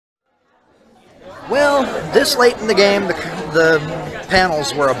Well, this late in the game, the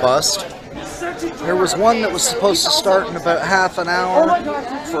panels were a bust. There was one that was supposed to start in about half an hour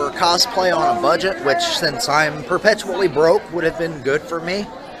for cosplay on a budget, which, since I'm perpetually broke, would have been good for me.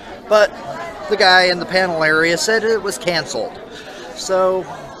 But the guy in the panel area said it was canceled. So,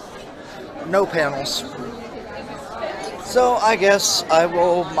 no panels. So, I guess I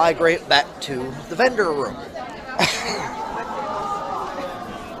will migrate back to the vendor room.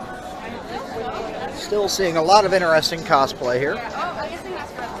 Still seeing a lot of interesting cosplay here.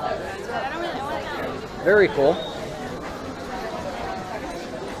 Very cool.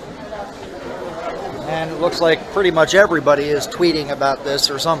 And it looks like pretty much everybody is tweeting about this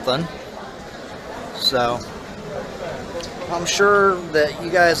or something. So, I'm sure that you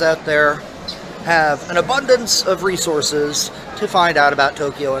guys out there have an abundance of resources to find out about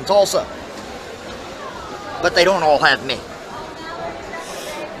Tokyo and Tulsa. But they don't all have me.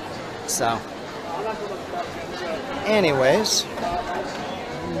 So, anyways,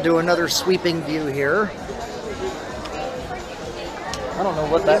 do another sweeping view here. I don't know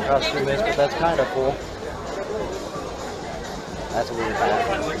what that costume is, but that's kind of cool. That's a weird hat.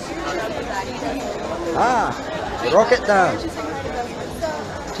 Ah, Rocket down.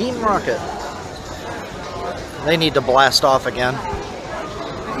 Team Rocket. They need to blast off again.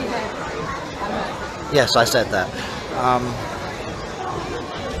 Yes, I said that.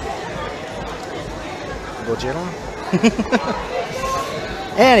 Gojira?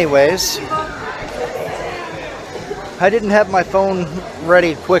 Anyways, I didn't have my phone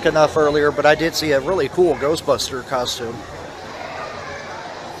ready quick enough earlier, but I did see a really cool Ghostbuster costume.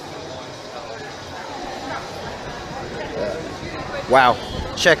 Wow,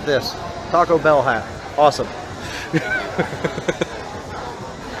 check this. Taco Bell hat. Awesome.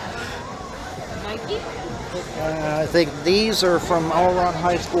 I think these are from Auron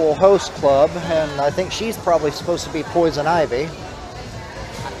High School Host Club, and I think she's probably supposed to be Poison Ivy.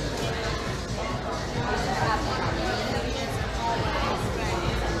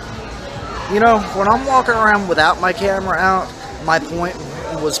 You know, when I'm walking around without my camera out, my point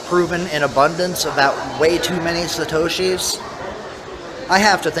was proven in abundance about way too many Satoshis. I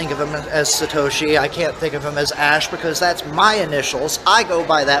have to think of him as Satoshi. I can't think of him as Ash because that's my initials. I go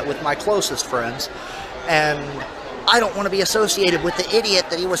by that with my closest friends. And I don't want to be associated with the idiot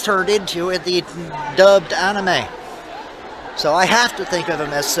that he was turned into in the dubbed anime. So I have to think of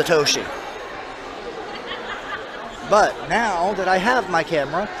him as Satoshi. But now that I have my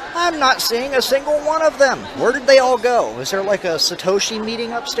camera, I'm not seeing a single one of them. Where did they all go? Is there like a Satoshi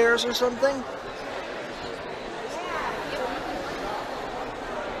meeting upstairs or something?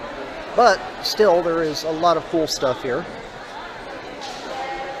 But still, there is a lot of cool stuff here.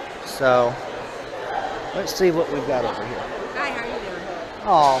 So, let's see what we've got over here. Hi, how are you doing?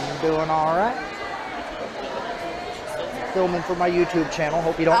 Oh, I'm doing alright. Filming for my YouTube channel,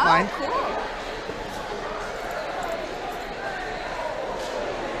 hope you don't mind. Cool.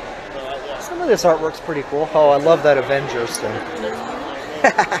 Some of this artwork's pretty cool. Oh, I love that Avengers thing.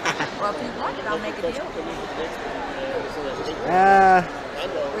 Well, if you want it, I'll make a deal.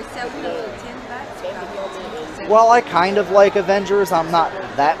 We're selling those for $10. Well, I kind of like Avengers. I'm not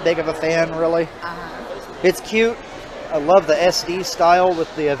that big of a fan, really. It's cute. I love the SD style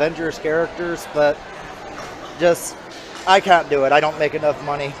with the Avengers characters, but just, I can't do it. I don't make enough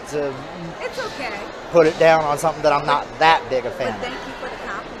money to It's okay. put it down on something that I'm not that big a fan But thank you for the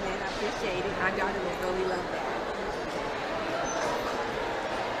compliment. I appreciate it. My daughter will really love that.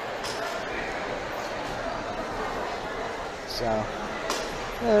 So,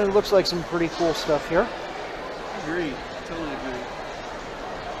 yeah, it looks like some pretty cool stuff here. Agree. Totally agree.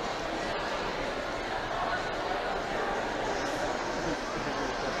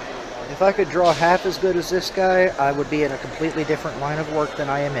 If I could draw half as good as this guy, I would be in a completely different line of work than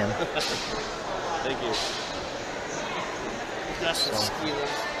I am in. Thank you. That's the skill.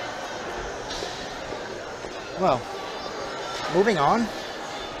 Well, moving on.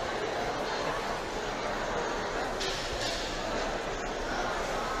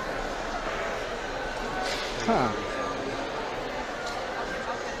 Huh.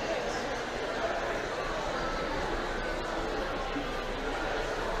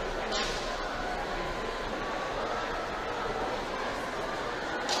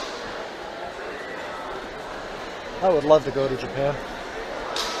 I would love to go to Japan.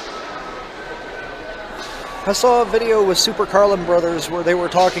 I saw a video with Super Carlin Brothers where they were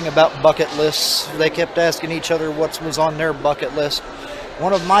talking about bucket lists. They kept asking each other what was on their bucket list.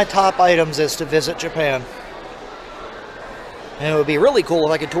 One of my top items is to visit Japan. And it would be really cool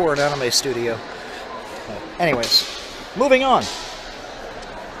if I could tour an anime studio. Anyways, moving on.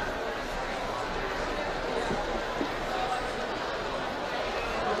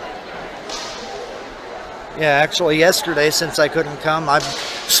 Yeah, actually yesterday, since I couldn't come, I've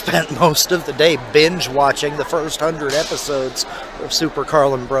spent most of the day binge watching the first 100 episodes of Super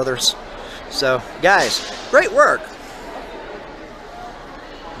Carlin Brothers. So, guys, great work!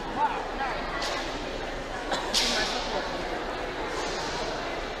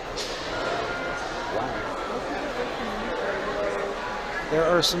 There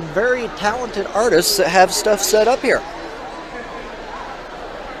are some very talented artists that have stuff set up here.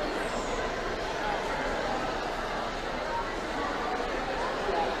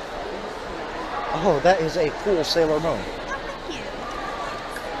 Oh, that is a cool Sailor Moon.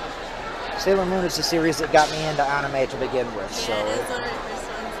 Sailor Moon is the series that got me into anime to begin with, so... Yeah, those are my first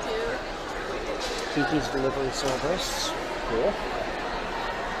ones too. Kiki's Delivery Service. Cool.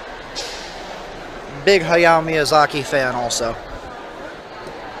 Big Hayao Miyazaki fan also.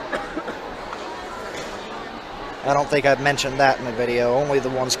 I don't think I've mentioned that in the video. Only the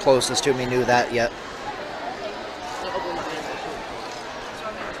ones closest to me knew that yet.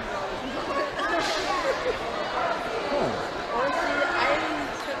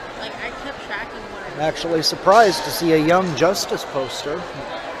 I'm actually surprised to see a Young Justice poster.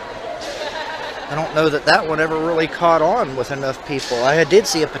 I don't know that that one ever really caught on with enough people. I did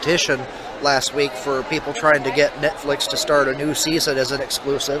see a petition last week for people trying to get Netflix to start a new season as an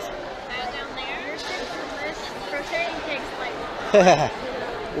exclusive.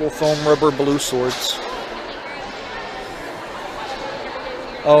 Little foam rubber blue swords.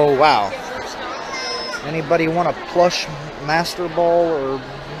 Oh, wow. Anybody want a plush Master Ball or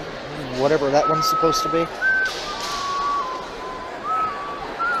whatever that one's supposed to be?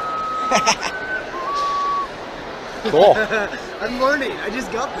 Cool. I'm learning. I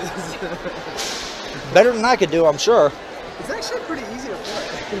just got this. Better than I could do, I'm sure. It's actually pretty easy to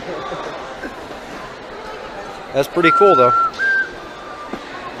play. That's pretty cool, though.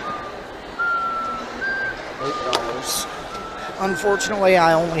 $8. Unfortunately,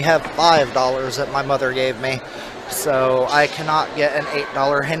 I only have $5 that my mother gave me, so I cannot get an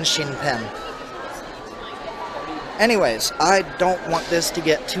 $8 Henshin pen. Anyways, I don't want this to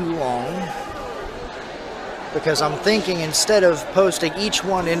get too long, because I'm thinking instead of posting each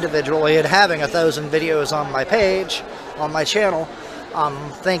one individually and having 1,000 videos on my page, on my channel,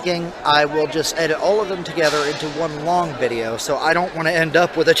 I'm thinking I will just edit all of them together into one long video, so I don't want to end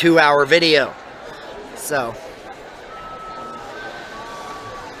up with a 2-hour video. So,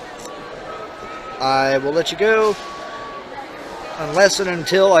 I will let you go, unless and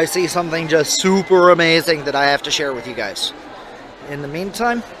until I see something just super amazing that I have to share with you guys. In the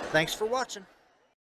meantime, thanks for watching.